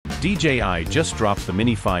DJI just dropped the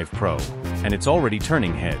Mini 5 Pro, and it's already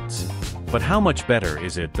turning heads. But how much better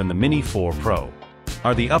is it than the Mini 4 Pro?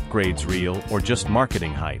 Are the upgrades real or just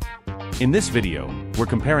marketing hype? In this video, we're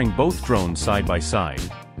comparing both drones side by side,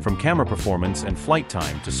 from camera performance and flight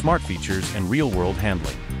time to smart features and real-world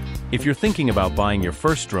handling. If you're thinking about buying your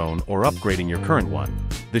first drone or upgrading your current one,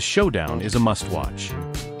 this Showdown is a must-watch.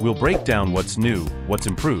 We'll break down what's new, what's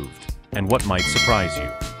improved, and what might surprise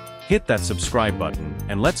you. Hit that subscribe button,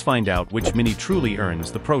 and let's find out which Mini truly earns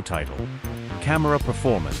the Pro title. Camera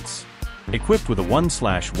performance. Equipped with a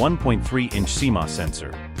 1/1.3-inch CMOS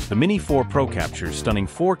sensor, the Mini 4 Pro captures stunning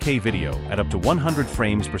 4K video at up to 100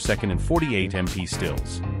 frames per second and 48 MP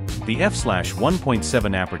stills. The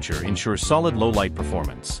f/1.7 aperture ensures solid low-light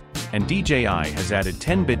performance, and DJI has added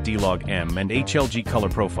 10-bit D-Log-M and HLG color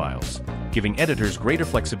profiles, giving editors greater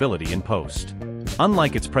flexibility in post.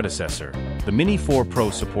 Unlike its predecessor, the Mini 4 Pro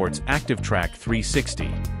supports Active Track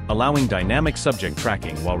 360, allowing dynamic subject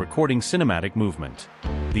tracking while recording cinematic movement.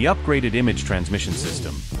 The upgraded image transmission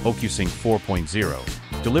system, OcuSync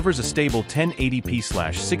 4.0, delivers a stable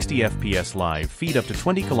 1080p/60 fps live feed up to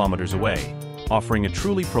 20 kilometers away, offering a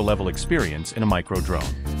truly pro-level experience in a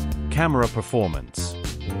micro-drone. Camera performance.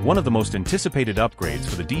 One of the most anticipated upgrades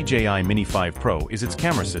for the DJI Mini 5 Pro is its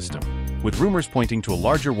camera system, with rumors pointing to a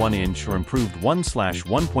larger 1-inch or improved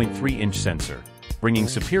 1/1.3-inch sensor, bringing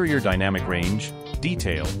superior dynamic range,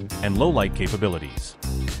 detail, and low-light capabilities.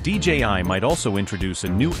 DJI might also introduce a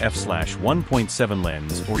new f/1.7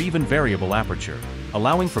 lens or even variable aperture,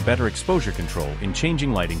 allowing for better exposure control in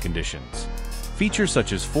changing lighting conditions. Features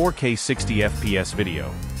such as 4K 60 FPS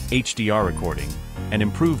video, HDR recording, and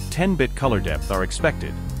improved 10-bit color depth are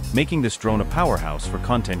expected, making this drone a powerhouse for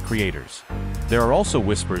content creators. There are also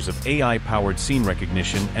whispers of AI-powered scene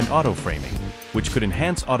recognition and auto-framing, which could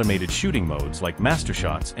enhance automated shooting modes like master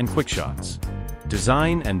shots and quick shots.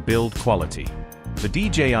 Design and build quality. The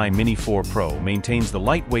DJI Mini 4 Pro maintains the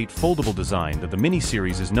lightweight foldable design that the Mini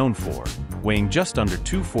series is known for, weighing just under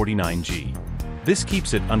 249 g. This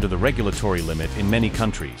keeps it under the regulatory limit in many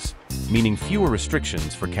countries, meaning fewer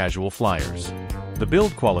restrictions for casual flyers. The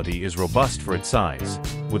build quality is robust for its size,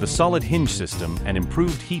 with a solid hinge system and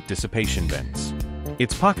improved heat dissipation vents.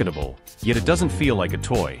 It's pocketable, yet it doesn't feel like a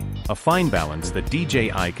toy, a fine balance that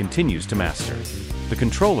DJI continues to master. The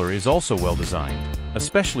controller is also well designed,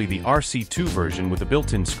 especially the RC2 version with a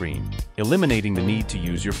built-in screen, eliminating the need to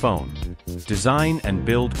use your phone. Design and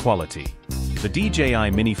build quality. The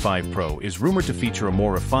DJI Mini 5 Pro is rumored to feature a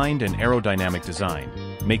more refined and aerodynamic design,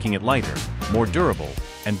 making it lighter, more durable,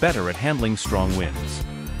 and better at handling strong winds.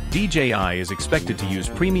 DJI is expected to use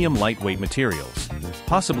premium lightweight materials,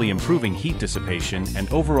 possibly improving heat dissipation and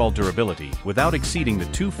overall durability without exceeding the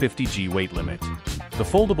 250 g weight limit. The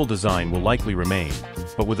foldable design will likely remain,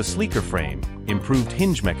 but with a sleeker frame, improved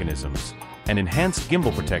hinge mechanisms, and enhanced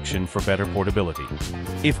gimbal protection for better portability.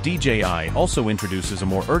 If DJI also introduces a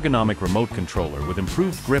more ergonomic remote controller with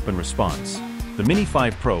improved grip and response, the Mini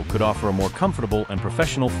 5 Pro could offer a more comfortable and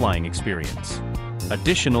professional flying experience.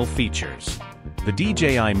 Additional features. The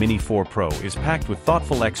DJI Mini 4 Pro is packed with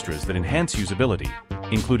thoughtful extras that enhance usability,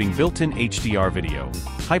 including built-in HDR video,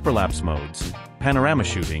 hyperlapse modes, panorama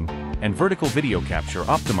shooting, and vertical video capture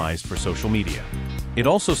optimized for social media. It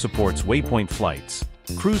also supports waypoint flights,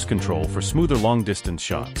 cruise control for smoother long-distance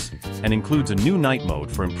shots, and includes a new night mode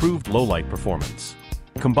for improved low-light performance.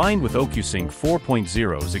 Combined with OcuSync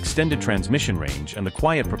 4.0's extended transmission range and the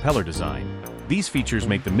quiet propeller design, these features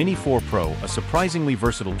make the Mini 4 Pro a surprisingly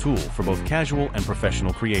versatile tool for both casual and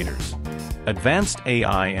professional creators. Advanced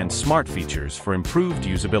AI and smart features for improved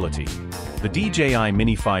usability. The DJI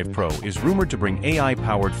Mini 5 Pro is rumored to bring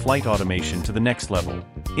AI-powered flight automation to the next level,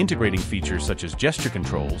 integrating features such as gesture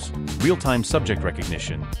controls, real-time subject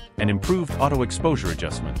recognition, and improved auto-exposure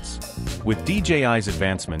adjustments. With DJI's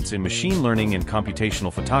advancements in machine learning and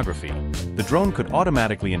computational photography, the drone could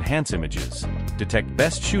automatically enhance images, detect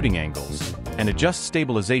best shooting angles, and adjust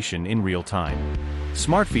stabilization in real time.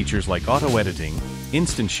 Smart features like auto-editing,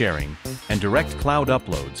 instant sharing, and direct cloud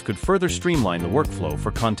uploads could further streamline the workflow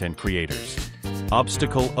for content creators.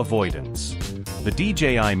 Obstacle avoidance. The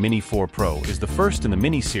DJI Mini 4 Pro is the first in the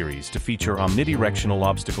Mini series to feature omnidirectional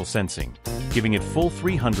obstacle sensing, giving it full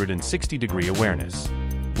 360-degree awareness.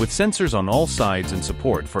 With sensors on all sides and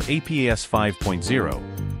support for APAS 5.0,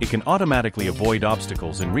 it can automatically avoid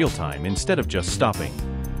obstacles in real time instead of just stopping.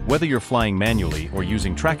 Whether you're flying manually or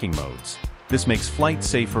using tracking modes, this makes flight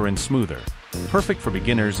safer and smoother, perfect for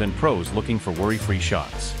beginners and pros looking for worry-free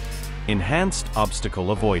shots. Enhanced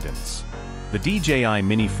obstacle avoidance. The DJI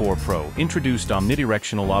Mini 4 Pro introduced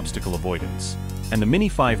omnidirectional obstacle avoidance, and the Mini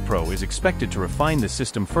 5 Pro is expected to refine the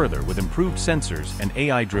system further with improved sensors and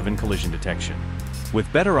AI-driven collision detection.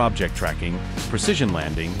 With better object tracking, precision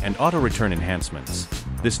landing, and auto-return enhancements,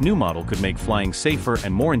 this new model could make flying safer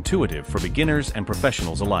and more intuitive for beginners and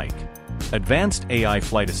professionals alike. Advanced AI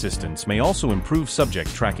flight assistance may also improve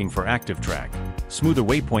subject tracking for active track, smoother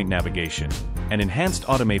waypoint navigation, and enhanced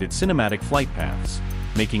automated cinematic flight paths,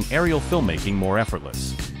 making aerial filmmaking more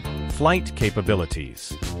effortless. Flight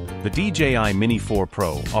capabilities. The DJI Mini 4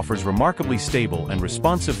 Pro offers remarkably stable and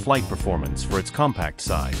responsive flight performance for its compact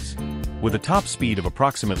size. With a top speed of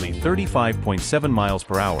approximately 35.7 miles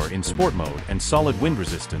per hour in sport mode and solid wind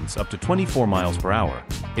resistance up to 24 miles per hour,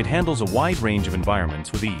 it handles a wide range of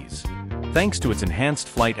environments with ease. Thanks to its enhanced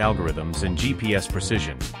flight algorithms and GPS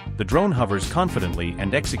precision, the drone hovers confidently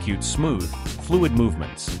and executes smooth, fluid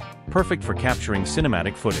movements, perfect for capturing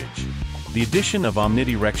cinematic footage. The addition of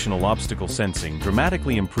omnidirectional obstacle sensing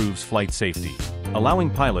dramatically improves flight safety, allowing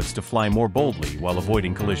pilots to fly more boldly while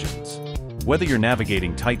avoiding collisions. Whether you're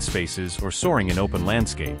navigating tight spaces or soaring in open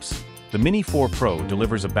landscapes, the Mini 4 Pro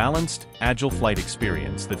delivers a balanced, agile flight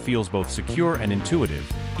experience that feels both secure and intuitive,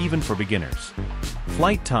 even for beginners.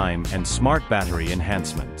 Flight time and smart battery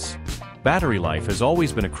enhancements. Battery life has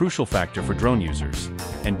always been a crucial factor for drone users,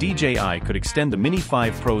 and DJI could extend the Mini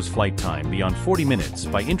 5 Pro's flight time beyond 40 minutes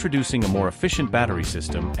by introducing a more efficient battery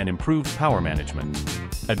system and improved power management.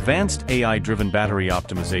 Advanced AI-driven battery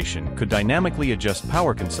optimization could dynamically adjust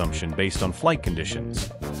power consumption based on flight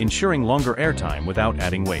conditions, ensuring longer airtime without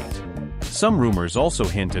adding weight. Some rumors also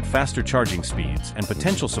hint at faster charging speeds and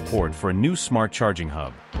potential support for a new smart charging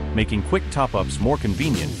hub, making quick top-ups more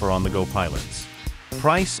convenient for on-the-go pilots.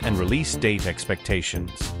 Price and release date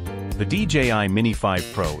expectations. The DJI Mini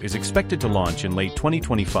 5 Pro is expected to launch in late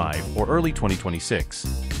 2025 or early 2026,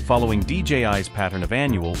 following DJI's pattern of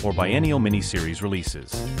annual or biennial mini-series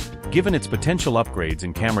releases. Given its potential upgrades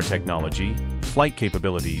in camera technology, flight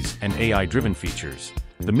capabilities, and AI-driven features,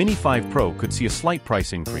 the Mini 5 Pro could see a slight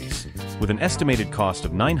price increase, with an estimated cost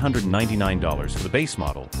of $999 for the base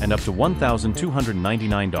model and up to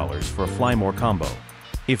 $1,299 for a Fly More combo.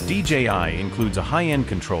 If DJI includes a high-end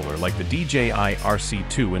controller like the DJI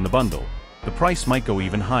RC2 in the bundle, the price might go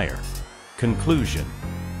even higher. Conclusion.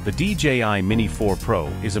 The DJI Mini 4 Pro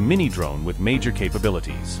is a mini drone with major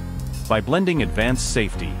capabilities. By blending advanced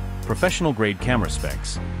safety, professional-grade camera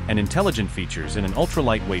specs, and intelligent features in an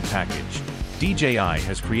ultra-lightweight package, DJI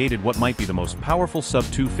has created what might be the most powerful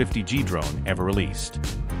sub-250G drone ever released.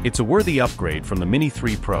 It's a worthy upgrade from the Mini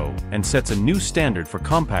 3 Pro and sets a new standard for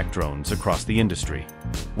compact drones across the industry.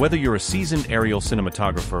 Whether you're a seasoned aerial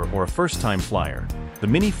cinematographer or a first-time flyer, the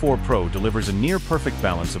Mini 4 Pro delivers a near-perfect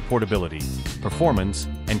balance of portability, performance,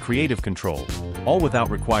 and creative control, all without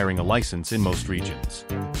requiring a license in most regions.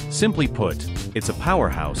 Simply put, it's a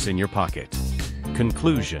powerhouse in your pocket.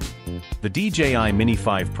 Conclusion. The DJI Mini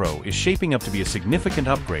 5 Pro is shaping up to be a significant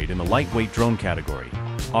upgrade in the lightweight drone category,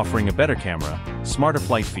 offering a better camera, smarter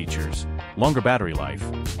flight features, longer battery life,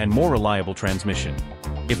 and more reliable transmission.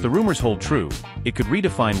 If the rumors hold true, it could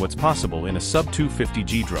redefine what's possible in a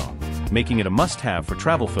sub-250G drone, making it a must-have for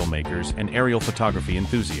travel filmmakers and aerial photography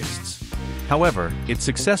enthusiasts. However, its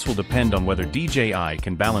success will depend on whether DJI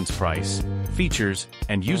can balance price, features,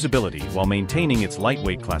 and usability while maintaining its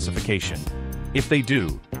lightweight classification. If they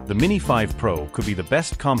do, the Mini 5 Pro could be the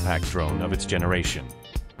best compact drone of its generation.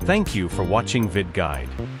 Thank you for watching VidGuide.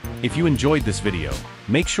 If you enjoyed this video,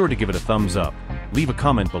 make sure to give it a thumbs up, leave a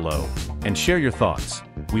comment below, and share your thoughts.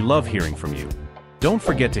 We love hearing from you. Don't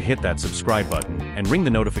forget to hit that subscribe button and ring the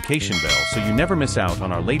notification bell so you never miss out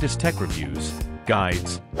on our latest tech reviews,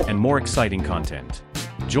 guides, and more exciting content.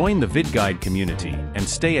 Join the VidGuide community and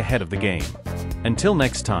stay ahead of the game. Until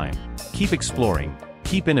next time, keep exploring,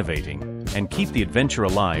 keep innovating, and keep the adventure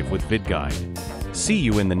alive with VidGuide. See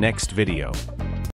you in the next video.